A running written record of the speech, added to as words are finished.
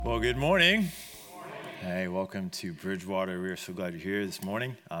Well, good morning. Hey, welcome to Bridgewater. We are so glad you're here this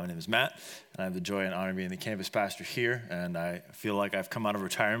morning. My name is Matt, and I have the joy and honor of being the campus pastor here, and I feel like I've come out of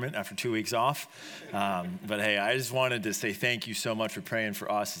retirement after 2 weeks off. But hey, I just wanted to say thank you so much for praying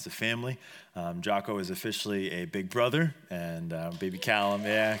for us as a family. Jocko is officially a big brother, and baby Callum,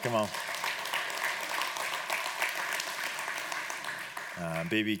 yeah, come on.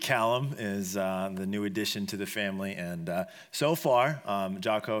 Baby Callum is the new addition to the family, and so far,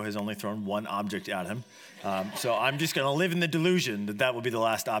 Jocko has only thrown one object at him. So I'm just going to live in the delusion that that will be the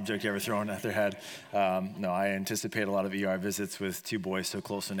last object ever thrown at their head. No, I anticipate a lot of ER visits with two boys so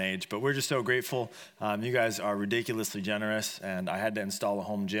close in age, but we're just so grateful. You guys are ridiculously generous, and I had to install a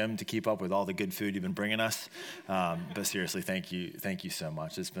home gym to keep up with all the good food you've been bringing us. But seriously, thank you so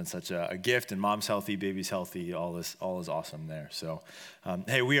much. It's been such a gift, and mom's healthy, baby's healthy, all is awesome there. So,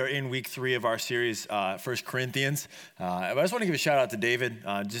 hey, we are in week 3 of our series, 1 Corinthians. I just want to give a shout out to David,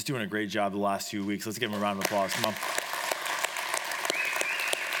 just doing a great job the last few weeks. Let's give him a round of applause. Come on.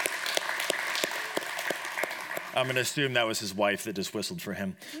 I'm going to assume that was his wife that just whistled for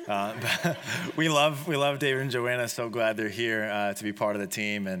him. We love David and Joanna. So glad they're here to be part of the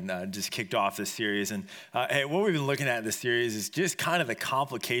team and just kicked off this series. And hey, what we've been looking at in this series is just kind of the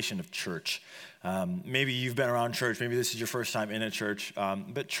complication of church. Maybe you've been around church. Maybe this is your first time in a church.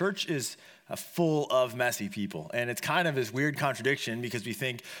 But church is full of messy people. And it's kind of this weird contradiction because we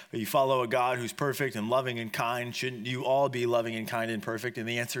think you follow a God who's perfect and loving and kind. Shouldn't you all be loving and kind and perfect? And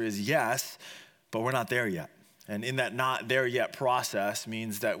the answer is yes, but we're not there yet. And in that not there yet process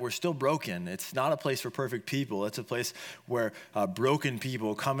means that we're still broken. It's not a place for perfect people. It's a place where broken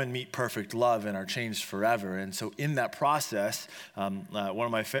people come and meet perfect love and are changed forever. And so in that process, one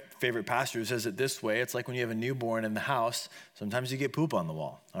of my favorite pastors says it this way. It's like when you have a newborn in the house, sometimes you get poop on the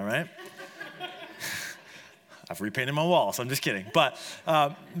wall, all right? I've repainted my wall, so I'm just kidding. But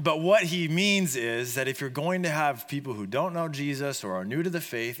what he means is that if you're going to have people who don't know Jesus or are new to the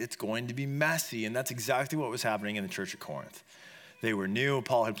faith, it's going to be messy. And that's exactly what was happening in the church of Corinth. They were new.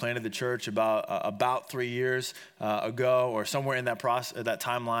 Paul had planted the church about 3 years ago or somewhere in that process, that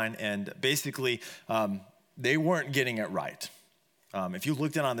timeline. And basically, they weren't getting it right. If you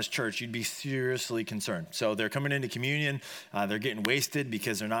looked in on this church, you'd be seriously concerned. So they're coming into communion. They're getting wasted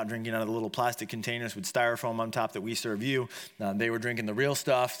because they're not drinking out of the little plastic containers with styrofoam on top that we serve you. They were drinking the real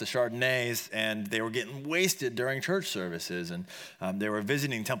stuff, the Chardonnays, and they were getting wasted during church services. And they were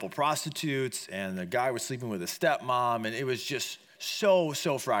visiting temple prostitutes, and the guy was sleeping with a stepmom, and it was just so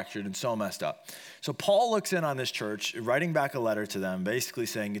fractured and so messed up. So Paul looks in on this church, writing back a letter to them, basically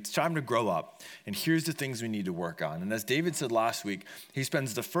saying, it's time to grow up, and here's the things we need to work on. And as David said last week, he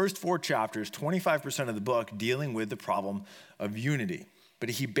spends the first 4 chapters, 25% of the book, dealing with the problem of unity. But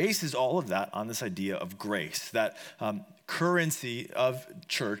he bases all of that on this idea of grace, that currency of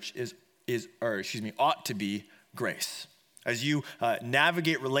church ought to be grace. As you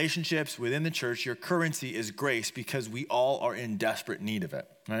navigate relationships within the church, your currency is grace because we all are in desperate need of it,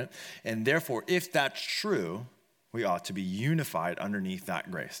 right? And therefore, if that's true, we ought to be unified underneath that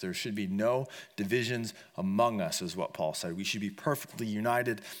grace. There should be no divisions among us, is what Paul said. We should be perfectly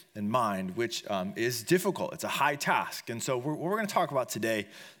united in mind, which is difficult. It's a high task. And so what we're going to talk about today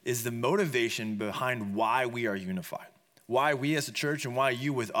is the motivation behind why we are unified. Why we as a church and why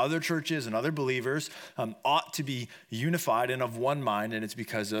you with other churches and other believers ought to be unified and of one mind, and it's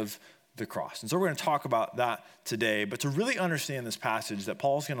because of the cross. And so we're going to talk about that today. But to really understand this passage that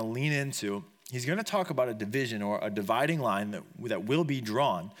Paul's going to lean into, he's going to talk about a division or a dividing line that will be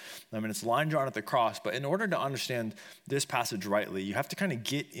drawn. I mean, it's a line drawn at the cross, but in order to understand this passage rightly, you have to kind of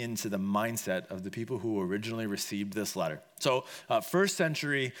get into the mindset of the people who originally received this letter. So first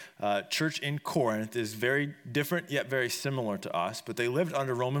century church in Corinth is very different yet very similar to us, but they lived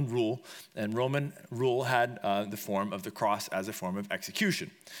under Roman rule, and Roman rule had the form of the cross as a form of execution.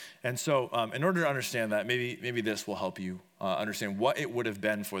 And so in order to understand that, maybe this will help you understand what it would have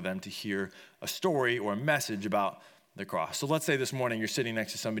been for them to hear a story or a message about the cross. So let's say this morning you're sitting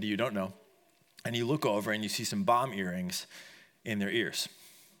next to somebody you don't know, and you look over and you see some bomb earrings in their ears.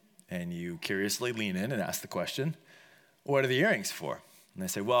 And you curiously lean in and ask the question, what are the earrings for? And they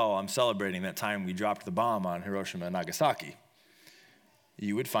say, well, I'm celebrating that time we dropped the bomb on Hiroshima and Nagasaki.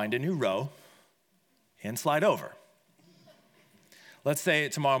 You would find a new row and slide over. Let's say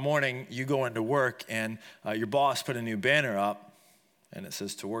tomorrow morning you go into work and your boss put a new banner up and it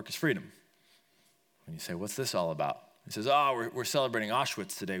says, to work is freedom. And you say, what's this all about? He says, we're celebrating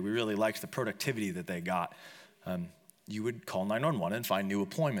Auschwitz today. We really liked the productivity that they got. You would call 911 and find new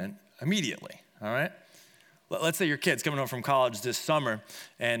employment immediately, all right? let's say your kid's coming home from college this summer,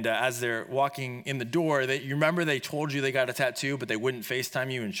 and as they're walking in the door, you remember they told you they got a tattoo, but they wouldn't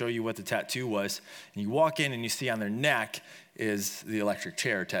FaceTime you and show you what the tattoo was. And you walk in and you see on their neck is the electric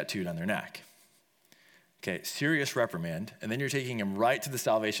chair tattooed on their neck. Okay, serious reprimand. And then you're taking them right to the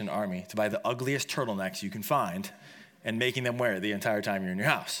Salvation Army to buy the ugliest turtlenecks you can find and making them wear it the entire time you're in your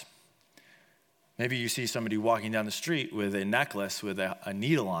house. Maybe you see somebody walking down the street with a necklace with a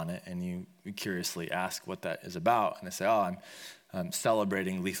needle on it, and you curiously ask what that is about, and they say, oh, I'm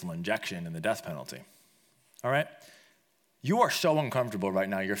celebrating lethal injection and the death penalty. All right? You are so uncomfortable right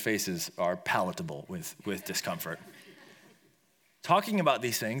now, your faces are palatable with discomfort. Talking about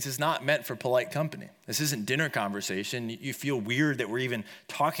these things is not meant for polite company. This isn't dinner conversation. You feel weird that we're even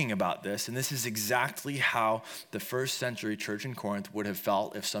talking about this, and this is exactly how the first century church in Corinth would have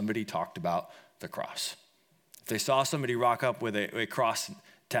felt if somebody talked about the cross. If they saw somebody rock up with a cross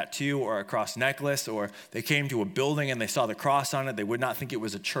tattoo or a cross necklace, or they came to a building and they saw the cross on it, they would not think it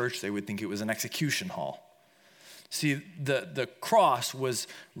was a church, they would think it was an execution hall. See, the cross was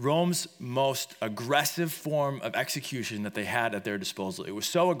Rome's most aggressive form of execution that they had at their disposal. It was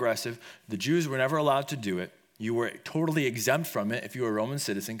so aggressive, the Jews were never allowed to do it. You were totally exempt from it if you were a Roman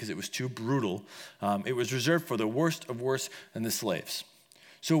citizen because it was too brutal. It was reserved for the worst of worst and the slaves.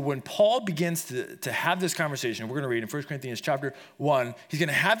 So when Paul begins to have this conversation, we're going to read in 1 Corinthians chapter 1, he's going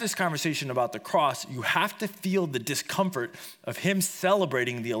to have this conversation about the cross. You have to feel the discomfort of him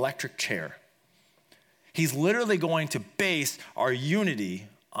celebrating the electric chair. He's literally going to base our unity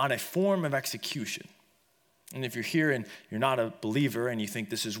on a form of execution. And if you're here and you're not a believer and you think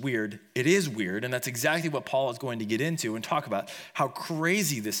this is weird, it is weird. And that's exactly what Paul is going to get into and talk about how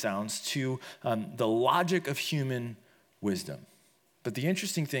crazy this sounds to the logic of human wisdom. But the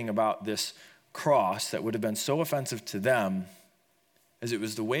interesting thing about this cross that would have been so offensive to them is it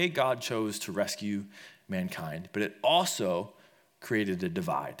was the way God chose to rescue mankind, but it also created a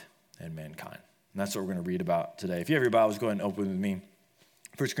divide in mankind. And that's what we're going to read about today. If you have your Bibles, go ahead and open with me.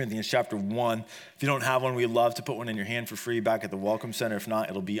 1 Corinthians chapter 1. If you don't have one, we'd love to put one in your hand for free back at the Welcome Center. If not,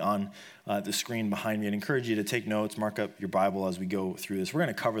 it'll be on the screen behind me. I'd encourage you to take notes, mark up your Bible as we go through this. We're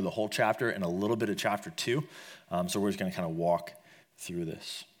going to cover the whole chapter and a little bit of chapter 2. So we're just going to kind of walk through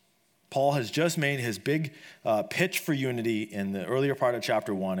this. Paul has just made his big pitch for unity in the earlier part of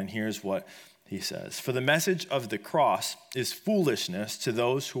chapter 1, and here's what he says. For the message of the cross is foolishness to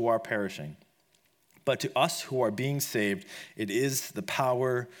those who are perishing, but to us who are being saved, it is the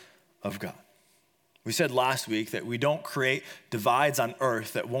power of God. We said last week that we don't create divides on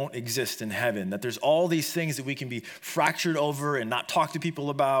earth that won't exist in heaven, that there's all these things that we can be fractured over and not talk to people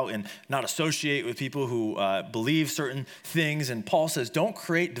about and not associate with people who believe certain things. And Paul says, don't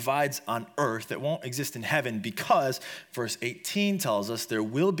create divides on earth that won't exist in heaven, because verse 18 tells us there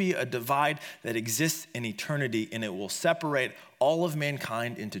will be a divide that exists in eternity, and it will separate all of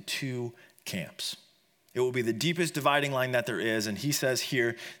mankind into two camps. It will be the deepest dividing line that there is. And he says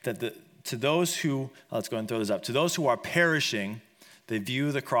here that to those who, let's go ahead and throw this up, to those who are perishing, they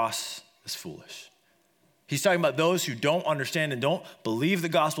view the cross as foolish. He's talking about those who don't understand and don't believe the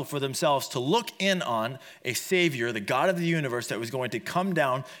gospel for themselves, to look in on a Savior, the God of the universe, that was going to come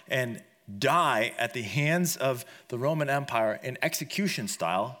down and die at the hands of the Roman Empire in execution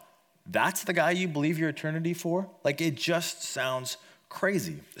style. That's the guy you believe your eternity for? Like, it just sounds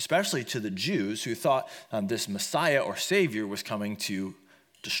crazy, especially to the Jews who thought this Messiah or Savior was coming to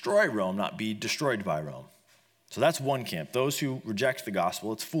destroy Rome, not be destroyed by Rome. So that's one camp. Those who reject the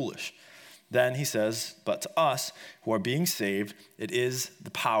gospel, it's foolish. Then he says, but to us who are being saved, it is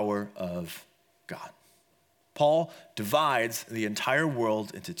the power of God. Paul divides the entire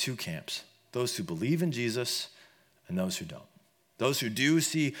world into two camps: those who believe in Jesus and those who don't. Those who do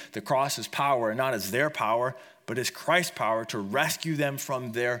see the cross as power, and not as their power, but as Christ's power to rescue them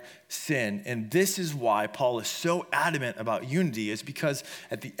from their sin. And this is why Paul is so adamant about unity, is because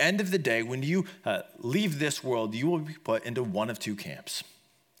at the end of the day, when you leave this world, you will be put into one of two camps.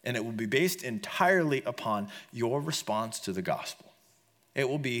 And it will be based entirely upon your response to the gospel. It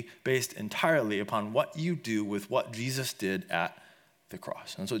will be based entirely upon what you do with what Jesus did at the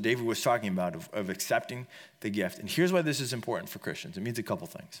cross. And so David was talking about of accepting the gift. And here's why this is important for Christians. It means a couple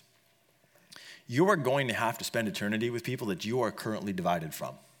things. You are going to have to spend eternity with people that you are currently divided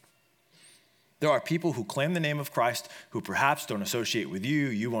from. There are people who claim the name of Christ who perhaps don't associate with you,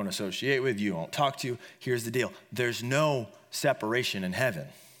 you won't associate with, you won't talk to. Here's the deal. There's no separation in heaven.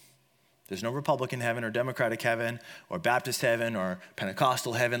 There's no Republican heaven or Democratic heaven or Baptist heaven or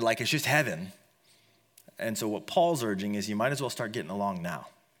Pentecostal heaven. Like, it's just heaven. And so what Paul's urging is you might as well start getting along now.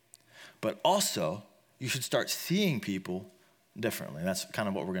 But also, you should start seeing people differently. And that's kind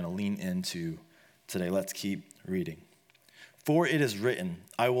of what we're going to lean into today. Let's keep reading. For it is written,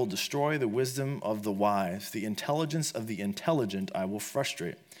 I will destroy the wisdom of the wise, the intelligence of the intelligent I will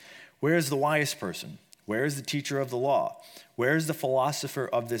frustrate. Where is the wise person? Where is the teacher of the law? Where is the philosopher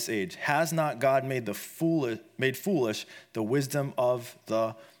of this age? Has not God made foolish the wisdom of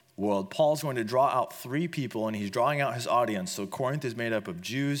the world? Paul's going to draw out three people, and he's drawing out his audience. So Corinth is made up of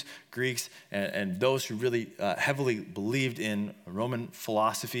Jews, Greeks, and those who really heavily believed in Roman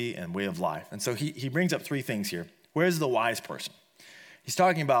philosophy and way of life. And so he brings up three things here. Where's the wise person? He's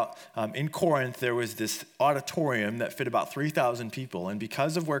talking about in Corinth, there was this auditorium that fit about 3,000 people. And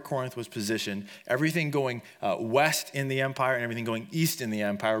because of where Corinth was positioned, everything going west in the empire and everything going east in the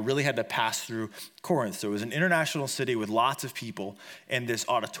empire really had to pass through Corinth. So it was an international city with lots of people. And this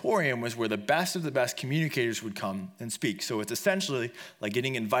auditorium was where the best of the best communicators would come and speak. So it's essentially like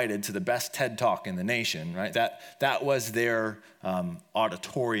getting invited to the best TED Talk in the nation, right? That was their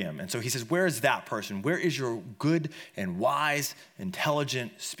auditorium. And so he says, where is that person? Where is your good and wise,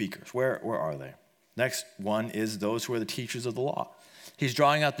 intelligent speakers? Where are they? Next one is those who are the teachers of the law. He's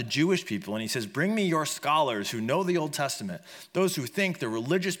drawing out the Jewish people, and he says, bring me your scholars who know the Old Testament, those who think their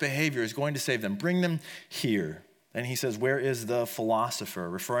religious behavior is going to save them. Bring them here. And he says, where is the philosopher?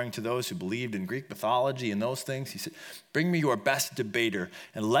 Referring to those who believed in Greek mythology and those things. He said, bring me your best debater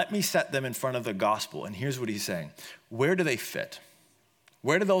and let me set them in front of the gospel. And here's what he's saying. Where do they fit?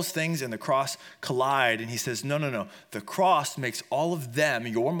 Where do those things and the cross collide? And he says, no. The cross makes all of them,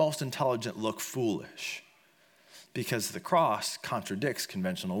 your most intelligent, look foolish. Because the cross contradicts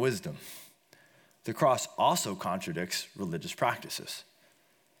conventional wisdom. The cross also contradicts religious practices.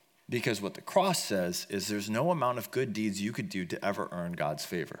 Because what the cross says is there's no amount of good deeds you could do to ever earn God's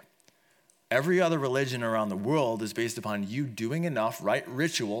favor. Every other religion around the world is based upon you doing enough right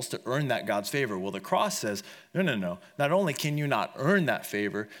rituals to earn that God's favor. Well, the cross says, no. Not only can you not earn that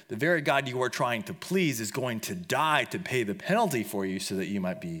favor, the very God you are trying to please is going to die to pay the penalty for you so that you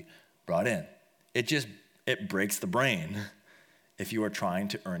might be brought in. It breaks the brain if you are trying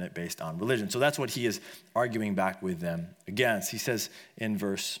to earn it based on religion. So that's what he is arguing back with them against. He says in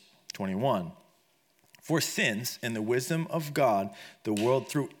verse 21, for since in the wisdom of God, the world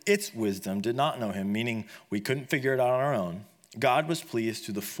through its wisdom did not know him, meaning we couldn't figure it out on our own, God was pleased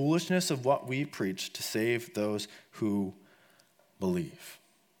through the foolishness of what we preach to save those who believe.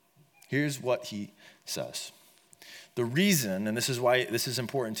 Here's what he says. The reason, and this is why this is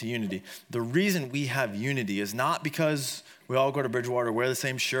important to unity, the reason we have unity is not because we all go to Bridgewater, wear the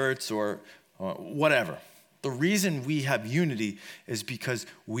same shirts or whatever. The reason we have unity is because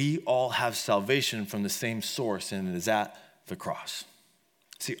we all have salvation from the same source, and it is at the cross.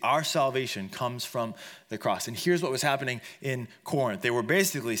 See, our salvation comes from the cross. And here's what was happening in Corinth. They were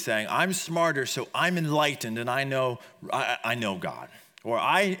basically saying, I'm smarter, so I'm enlightened, and I know God. Or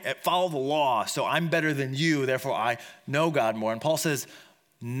I follow the law, so I'm better than you, therefore I know God more. And Paul says,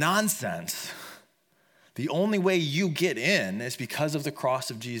 nonsense. The only way you get in is because of the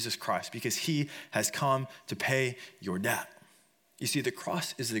cross of Jesus Christ, because he has come to pay your debt. You see, the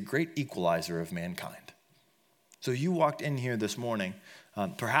cross is the great equalizer of mankind. So you walked in here this morning,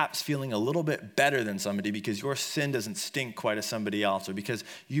 perhaps feeling a little bit better than somebody because your sin doesn't stink quite as somebody else, or because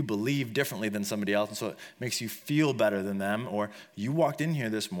you believe differently than somebody else, and so it makes you feel better than them. Or you walked in here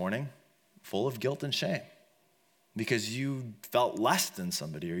this morning full of guilt and shame because you felt less than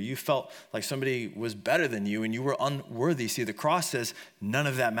somebody, or you felt like somebody was better than you and you were unworthy. See, the cross says none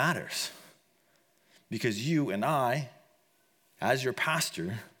of that matters, because you and I, as your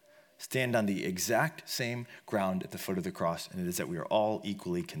pastor, stand on the exact same ground at the foot of the cross, and it is that we are all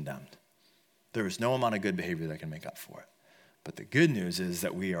equally condemned. There is no amount of good behavior that can make up for it. But the good news is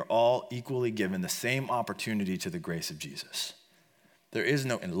that we are all equally given the same opportunity to the grace of Jesus. There is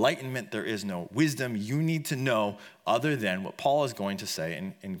no enlightenment, there is no wisdom you need to know other than what Paul is going to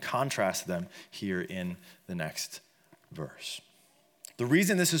say and contrast them here in the next verse. The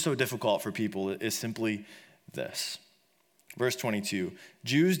reason this is so difficult for people is simply this. Verse 22,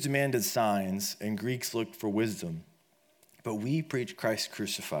 Jews demanded signs and Greeks looked for wisdom, but we preach Christ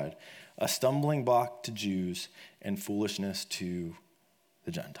crucified, a stumbling block to Jews and foolishness to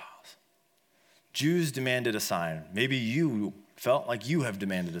the Gentiles. Jews demanded a sign. Maybe you felt like you have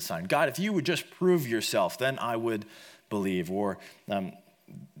demanded a sign. God, if you would just prove yourself, then I would believe. Or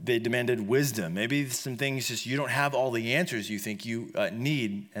they demanded wisdom. Maybe some things just you don't have all the answers you think you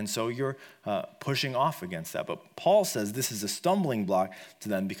need, and so you're pushing off against that. But Paul says this is a stumbling block to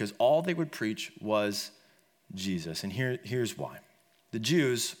them because all they would preach was Jesus. And here's why. The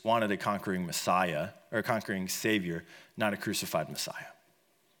Jews wanted a conquering Messiah, or a conquering Savior, not a crucified Messiah.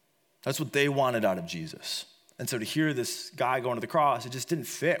 That's what they wanted out of Jesus. And so to hear this guy going to the cross, it just didn't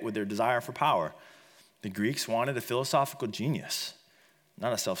fit with their desire for power. The Greeks wanted a philosophical genius,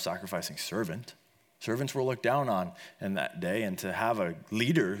 not a self-sacrificing servant. Servants were looked down on in that day, and to have a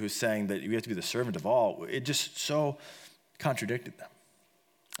leader who's saying that you have to be the servant of all, it just so contradicted them.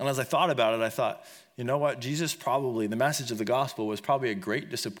 And as I thought about it, I thought, you know what? The message of the gospel was probably a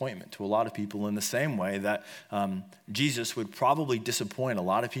great disappointment to a lot of people in the same way that Jesus would probably disappoint a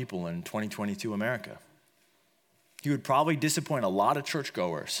lot of people in 2022 America. He would probably disappoint a lot of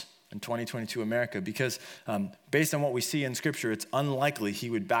churchgoers in 2022 America because based on what we see in Scripture, it's unlikely he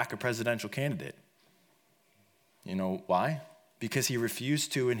would back a presidential candidate. You know why? Because he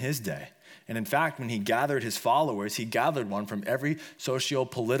refused to in his day. And in fact, when he gathered his followers, he gathered one from every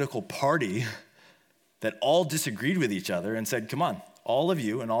socio-political party that all disagreed with each other and said, come on, all of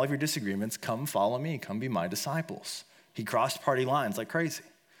you and all of your disagreements, come follow me, come be my disciples. He crossed party lines like crazy.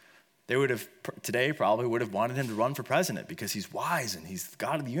 They would have, today probably would have wanted him to run for president because he's wise and he's the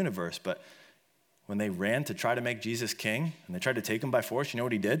God of the universe. But when they ran to try to make Jesus king and they tried to take him by force, you know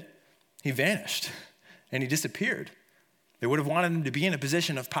what he did? He vanished and he disappeared. They would have wanted him to be in a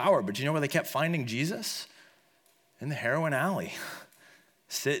position of power, but you know where they kept finding Jesus? In the heroin alley,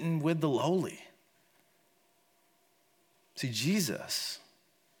 sitting with the lowly. See, Jesus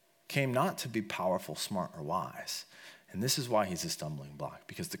came not to be powerful, smart, or wise. And this is why he's a stumbling block,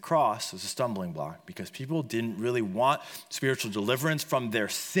 because the cross was a stumbling block, because people didn't really want spiritual deliverance from their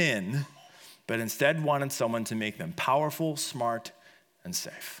sin, but instead wanted someone to make them powerful, smart, and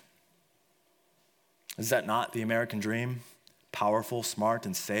safe. Is that not the American dream? Powerful, smart,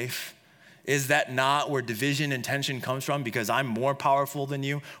 and safe? Is that not where division and tension comes from? Because I'm more powerful than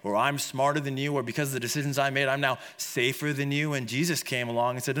you, or I'm smarter than you, or because of the decisions I made, I'm now safer than you. And Jesus came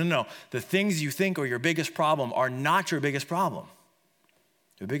along and said, no, the things you think are your biggest problem are not your biggest problem.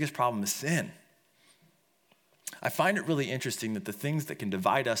 Your biggest problem is sin. I find it really interesting that the things that can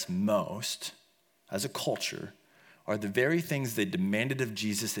divide us most as a culture are the very things they demanded of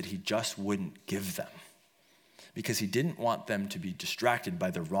Jesus that he just wouldn't give them, because he didn't want them to be distracted by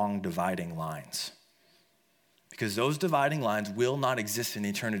the wrong dividing lines. Because those dividing lines will not exist in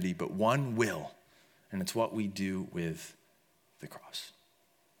eternity, but one will, and it's what we do with the cross.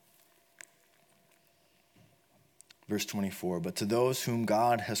 Verse 24, but to those whom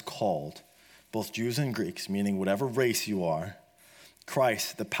God has called, both Jews and Greeks, meaning whatever race you are,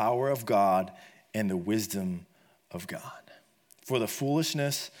 Christ, the power of God and the wisdom of God. For the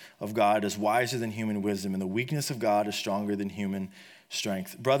foolishness of God is wiser than human wisdom, and the weakness of God is stronger than human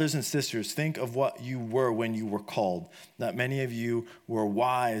strength. Brothers and sisters, think of what you were when you were called. Not many of you were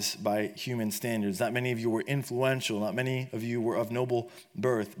wise by human standards. Not many of you were influential. Not many of you were of noble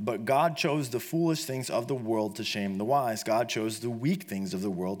birth. But God chose the foolish things of the world to shame the wise. God chose the weak things of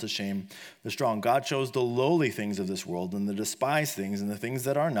the world to shame the strong. God chose the lowly things of this world and the despised things and the things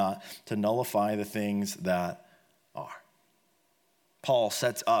that are not to nullify the things that are. Paul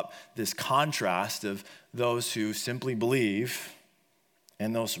sets up this contrast of those who simply believe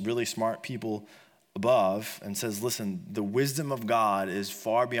and those really smart people above, and says, listen, the wisdom of God is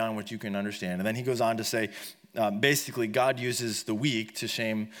far beyond what you can understand. And then he goes on to say, basically, God uses the weak to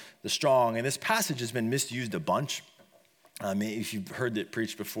shame the strong. And this passage has been misused a bunch. If you've heard it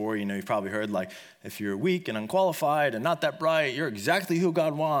preached before, you've probably heard, like, if you're weak and unqualified and not that bright, you're exactly who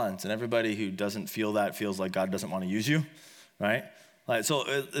God wants. And everybody who doesn't feel that feels like God doesn't want to use you, right? So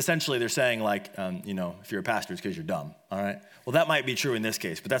essentially they're saying, like, if you're a pastor, it's because you're dumb, all right? Well, that might be true in this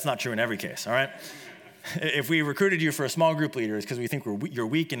case, but that's not true in every case, all right? If we recruited you for a small group leader, it's because we think you're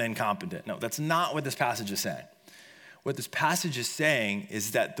weak and incompetent. No, that's not what this passage is saying. What this passage is saying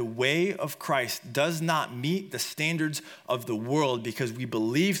is that the way of Christ does not meet the standards of the world because we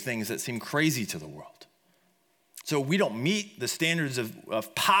believe things that seem crazy to the world. So we don't meet the standards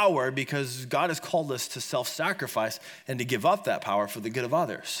of power because God has called us to self-sacrifice and to give up that power for the good of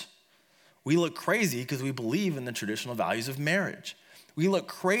others. We look crazy because we believe in the traditional values of marriage. We look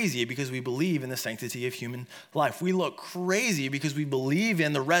crazy because we believe in the sanctity of human life. We look crazy because we believe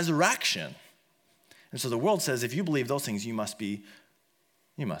in the resurrection. And so the world says, if you believe those things, you must be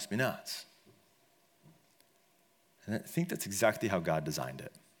nuts. And I think that's exactly how God designed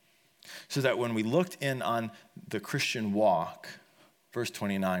it. So that when we looked in on the Christian walk, verse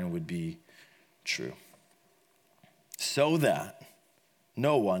 29 would be true. So that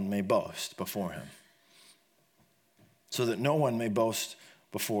no one may boast before him. So that no one may boast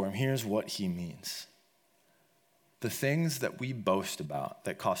before him. Here's what he means. The things that we boast about,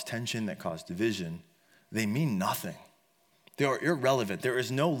 that cause tension, that cause division, they mean nothing. They are irrelevant. There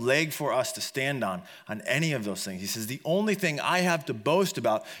is no leg for us to stand on any of those things. He says, the only thing I have to boast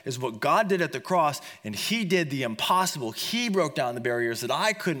about is what God did at the cross, and he did the impossible. He broke down the barriers that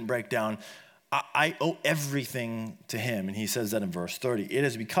I couldn't break down. I owe everything to him. And he says that in verse 30. It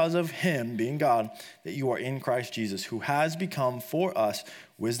is because of him, being God, that you are in Christ Jesus, who has become for us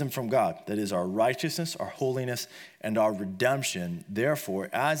wisdom from God. That is our righteousness, our holiness, and our redemption. Therefore,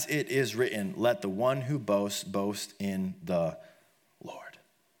 as it is written, let the one who boasts, boast in the Lord.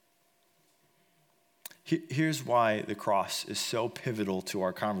 Here's why the cross is so pivotal to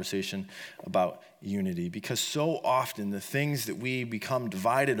our conversation about unity, because so often the things that we become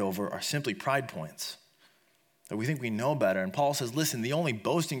divided over are simply pride points, that we think we know better. And Paul says, listen, the only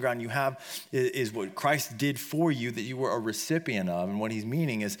boasting ground you have is what Christ did for you, that you were a recipient of. And what he's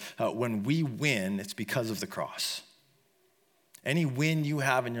meaning is when we win, it's because of the cross. Any win you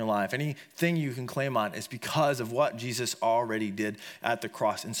have in your life, anything you can claim on, is because of what Jesus already did at the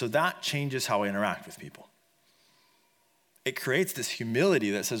cross. And so that changes how I interact with people. It creates this humility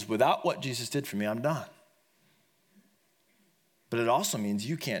that says, without what Jesus did for me, I'm done. But it also means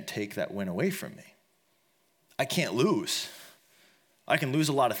you can't take that win away from me. I can't lose. I can lose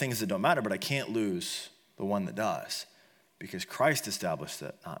a lot of things that don't matter, but I can't lose the one that does, because Christ established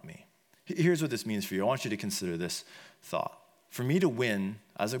that, not me. Here's what this means for you. I want you to consider this thought. For me to win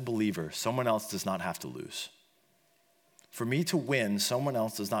as a believer, someone else does not have to lose. For me to win, someone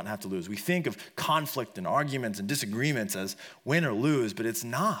else does not have to lose. We think of conflict and arguments and disagreements as win or lose, but it's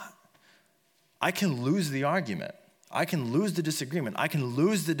not. I can lose the argument. I can lose the disagreement. I can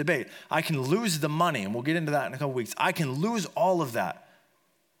lose the debate. I can lose the money, and we'll get into that in a couple weeks. I can lose all of that,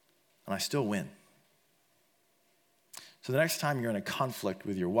 and I still win. So the next time you're in a conflict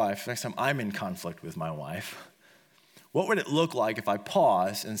with your wife, next time I'm in conflict with my wife, what would it look like if I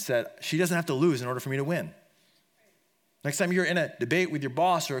paused and said, she doesn't have to lose in order for me to win? Next time you're in a debate with your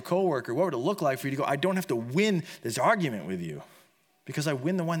boss or a coworker, what would it look like for you to go, I don't have to win this argument with you because I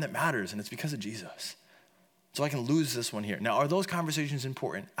win the one that matters, and it's because of Jesus. So I can lose this one here. Now, are those conversations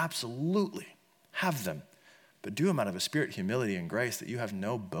important? Absolutely. Have them. But do them out of a spirit of humility and grace, that you have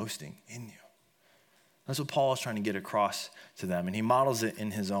no boasting in you. That's what Paul is trying to get across to them, and he models it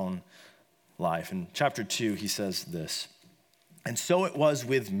in his own life. In chapter 2, he says this, and so it was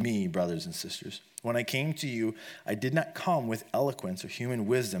with me, brothers and sisters. When I came to you, I did not come with eloquence or human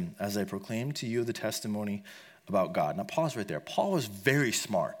wisdom as I proclaimed to you the testimony about God. Now pause right there. Paul was very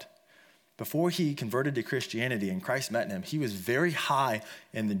smart. Before he converted to Christianity and Christ met him, he was very high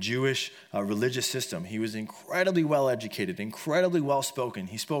in the Jewish religious system. He was incredibly well educated, incredibly well spoken.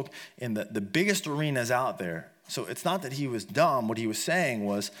 He spoke in the biggest arenas out there. So it's not that he was dumb. What he was saying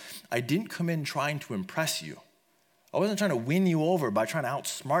was, I didn't come in trying to impress you. I wasn't trying to win you over by trying to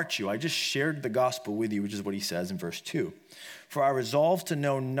outsmart you. I just shared the gospel with you, which is what he says in verse 2. For I resolved to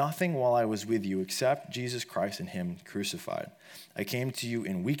know nothing while I was with you except Jesus Christ and him crucified. I came to you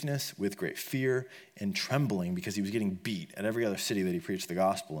in weakness, with great fear and trembling, because he was getting beat at every other city that he preached the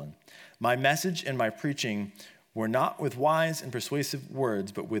gospel in. My message and my preaching were not with wise and persuasive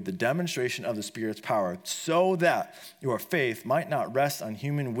words, but with the demonstration of the Spirit's power, so that your faith might not rest on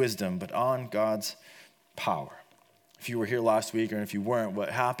human wisdom, but on God's power. If you were here last week, or if you weren't, what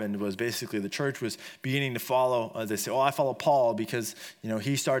happened was basically the church was beginning to follow, they say, I follow Paul because,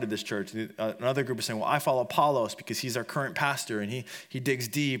 he started this church. Another group was saying, I follow Apollos because he's our current pastor and he digs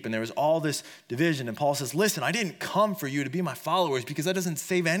deep. And there was all this division. And Paul says, listen, I didn't come for you to be my followers because that doesn't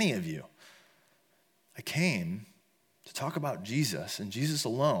save any of you. I came to talk about Jesus and Jesus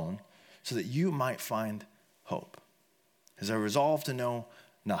alone so that you might find hope. As I resolve to know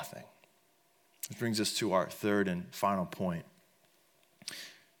nothing. Which brings us to our third and final point.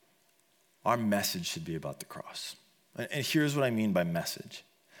 Our message should be about the cross. And here's what I mean by message.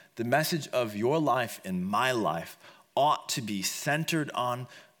 The message of your life and my life ought to be centered on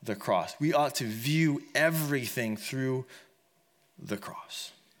the cross. We ought to view everything through the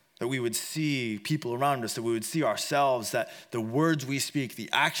cross. That we would see people around us, that we would see ourselves, that the words we speak, the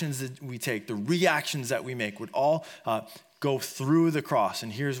actions that we take, the reactions that we make would all go through the cross.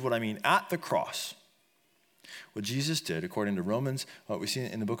 And here's what I mean. At the cross, what Jesus did, according to Romans, what we see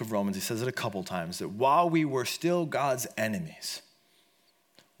in the book of Romans, he says it a couple times, that while we were still God's enemies,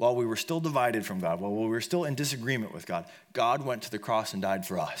 while we were still divided from God, while we were still in disagreement with God, God went to the cross and died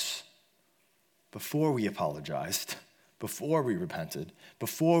for us. Before we apologized, before we repented,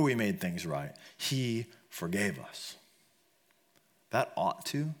 before we made things right, he forgave us. That ought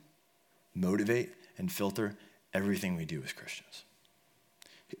to motivate and filter everything we do as Christians.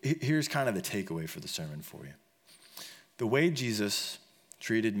 Here's kind of the takeaway for the sermon for you. The way Jesus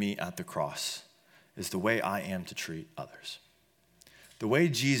treated me at the cross is the way I am to treat others. The way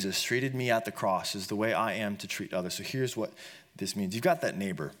Jesus treated me at the cross is the way I am to treat others. So here's what this means. You've got that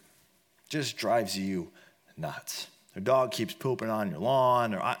neighbor, just drives you nuts. Their dog keeps pooping on your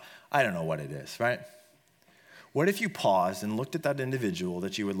lawn, or I don't know what it is, right? What if you paused and looked at that individual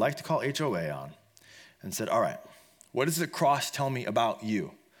that you would like to call HOA on and said, all right, what does the cross tell me about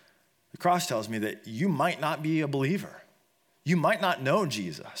you? The cross tells me that you might not be a believer. You might not know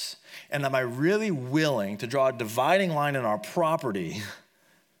Jesus. And am I really willing to draw a dividing line in our property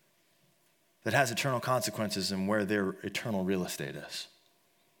that has eternal consequences in where their eternal real estate is?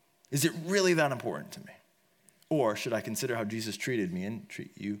 Is it really that important to me? Or should I consider how Jesus treated me and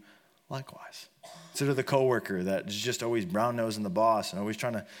treat you likewise? Consider the coworker that is just always brown-nosing the boss and always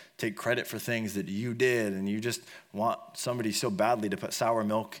trying to take credit for things that you did, and you just want somebody so badly to put sour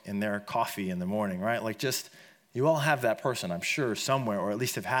milk in their coffee in the morning, right? Like, just, you all have that person, I'm sure, somewhere, or at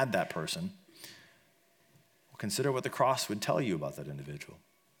least have had that person. Well, consider what the cross would tell you about that individual.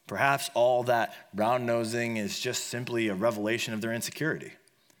 Perhaps all that brown-nosing is just simply a revelation of their insecurity,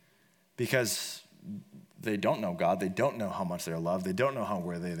 because they don't know God. They don't know how much they're loved. They don't know how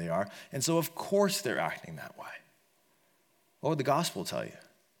worthy they are. And so, of course, they're acting that way. What would the gospel tell you?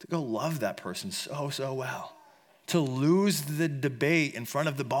 To go love that person so well. To lose the debate in front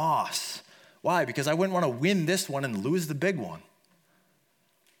of the boss. Why? Because I wouldn't want to win this one and lose the big one.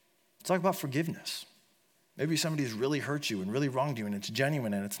 Let's talk about forgiveness. Maybe somebody's really hurt you and really wronged you, and it's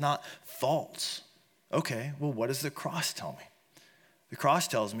genuine and it's not false. Okay, well, what does the cross tell me? The cross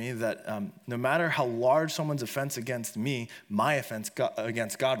tells me that no matter how large someone's offense against me, my offense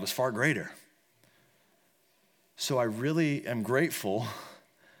against God was far greater. So I really am grateful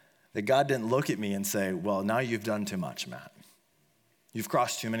that God didn't look at me and say, well, now you've done too much, Matt. You've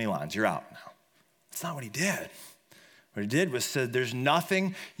crossed too many lines. You're out now. That's not what he did. What he did was said, there's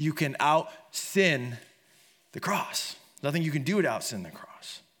nothing you can out-sin the cross. Nothing you can do to out-sin the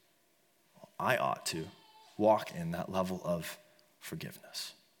cross. Well, I ought to walk in that level of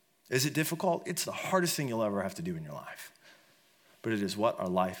forgiveness. Is it difficult? It's the hardest thing you'll ever have to do in your life. But it is what our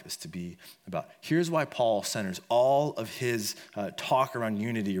life is to be about. Here's why Paul centers all of his talk around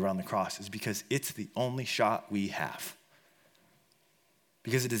unity around the cross, is because it's the only shot we have.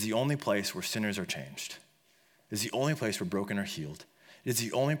 Because it is the only place where sinners are changed. It is the only place where broken are healed. It is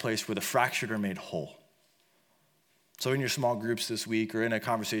the only place where the fractured are made whole. So in your small groups this week or in a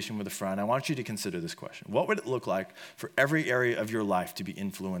conversation with a friend, I want you to consider this question. What would it look like for every area of your life to be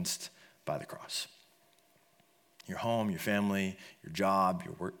influenced by the cross? Your home, your family, your job,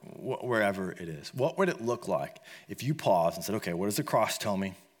 your work, wherever it is. What would it look like if you paused and said, okay, what does the cross tell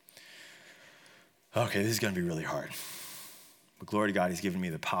me? Okay, this is going to be really hard. But glory to God, he's given me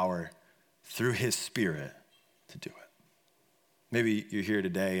the power through his Spirit to do it. Maybe you're here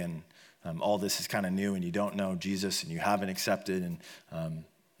today and all this is kind of new and you don't know Jesus and you haven't accepted. And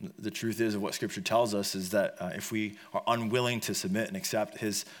the truth is of what Scripture tells us is that if we are unwilling to submit and accept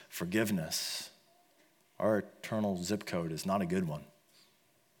his forgiveness, our eternal zip code is not a good one.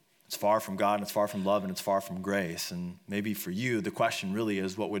 It's far from God and it's far from love and it's far from grace. And maybe for you, the question really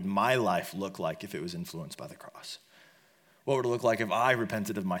is, what would my life look like if it was influenced by the cross? What would it look like if I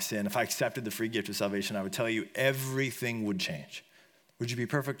repented of my sin? If I accepted the free gift of salvation, I would tell you everything would change. Would you be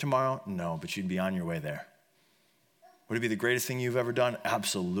perfect tomorrow? No, but you'd be on your way there. Would it be the greatest thing you've ever done?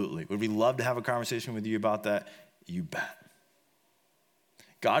 Absolutely. Would we love to have a conversation with you about that? You bet.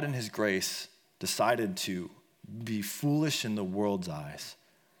 God in his grace decided to be foolish in the world's eyes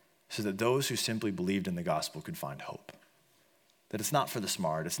so that those who simply believed in the gospel could find hope. That it's not for the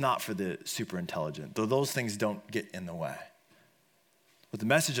smart, it's not for the super intelligent, though those things don't get in the way. But the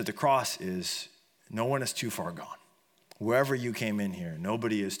message of the cross is no one is too far gone. Wherever you came in here,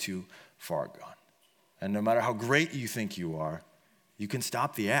 nobody is too far gone. And no matter how great you think you are, you can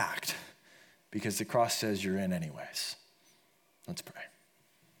stop the act because the cross says you're in anyways. Let's pray.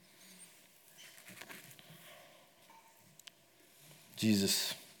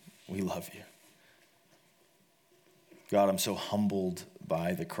 Jesus, we love you. God, I'm so humbled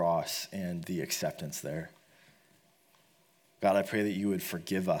by the cross and the acceptance there. God, I pray that you would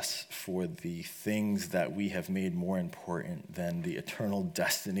forgive us for the things that we have made more important than the eternal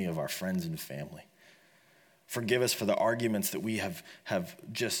destiny of our friends and family. Forgive us for the arguments that we have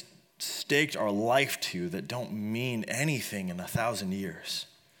just staked our life to that don't mean anything in 1,000 years.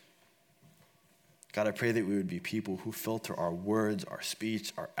 God, I pray that we would be people who filter our words, our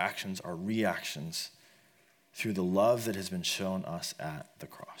speech, our actions, our reactions through the love that has been shown us at the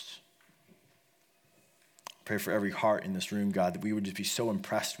cross. Pray for every heart in this room, God, that we would just be so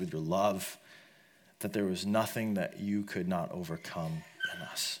impressed with your love that there was nothing that you could not overcome in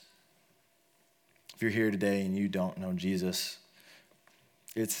us. If you're here today and you don't know Jesus,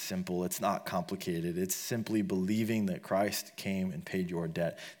 it's simple. It's not complicated. It's simply believing that Christ came and paid your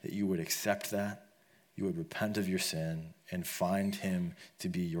debt, that you would accept that, you would repent of your sin and find him to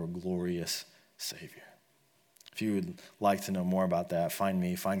be your glorious Savior. If you would like to know more about that, find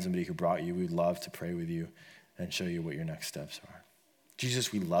me, find somebody who brought you. We'd love to pray with you and show you what your next steps are.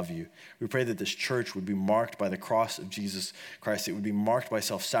 Jesus, we love you. We pray that this church would be marked by the cross of Jesus Christ. It would be marked by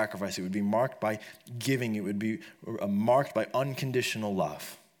self-sacrifice. It would be marked by giving. It would be marked by unconditional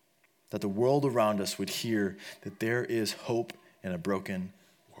love. That the world around us would hear that there is hope in a broken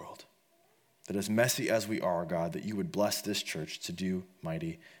world. That as messy as we are, God, that you would bless this church to do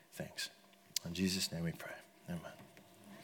mighty things. In Jesus' name we pray. Amen.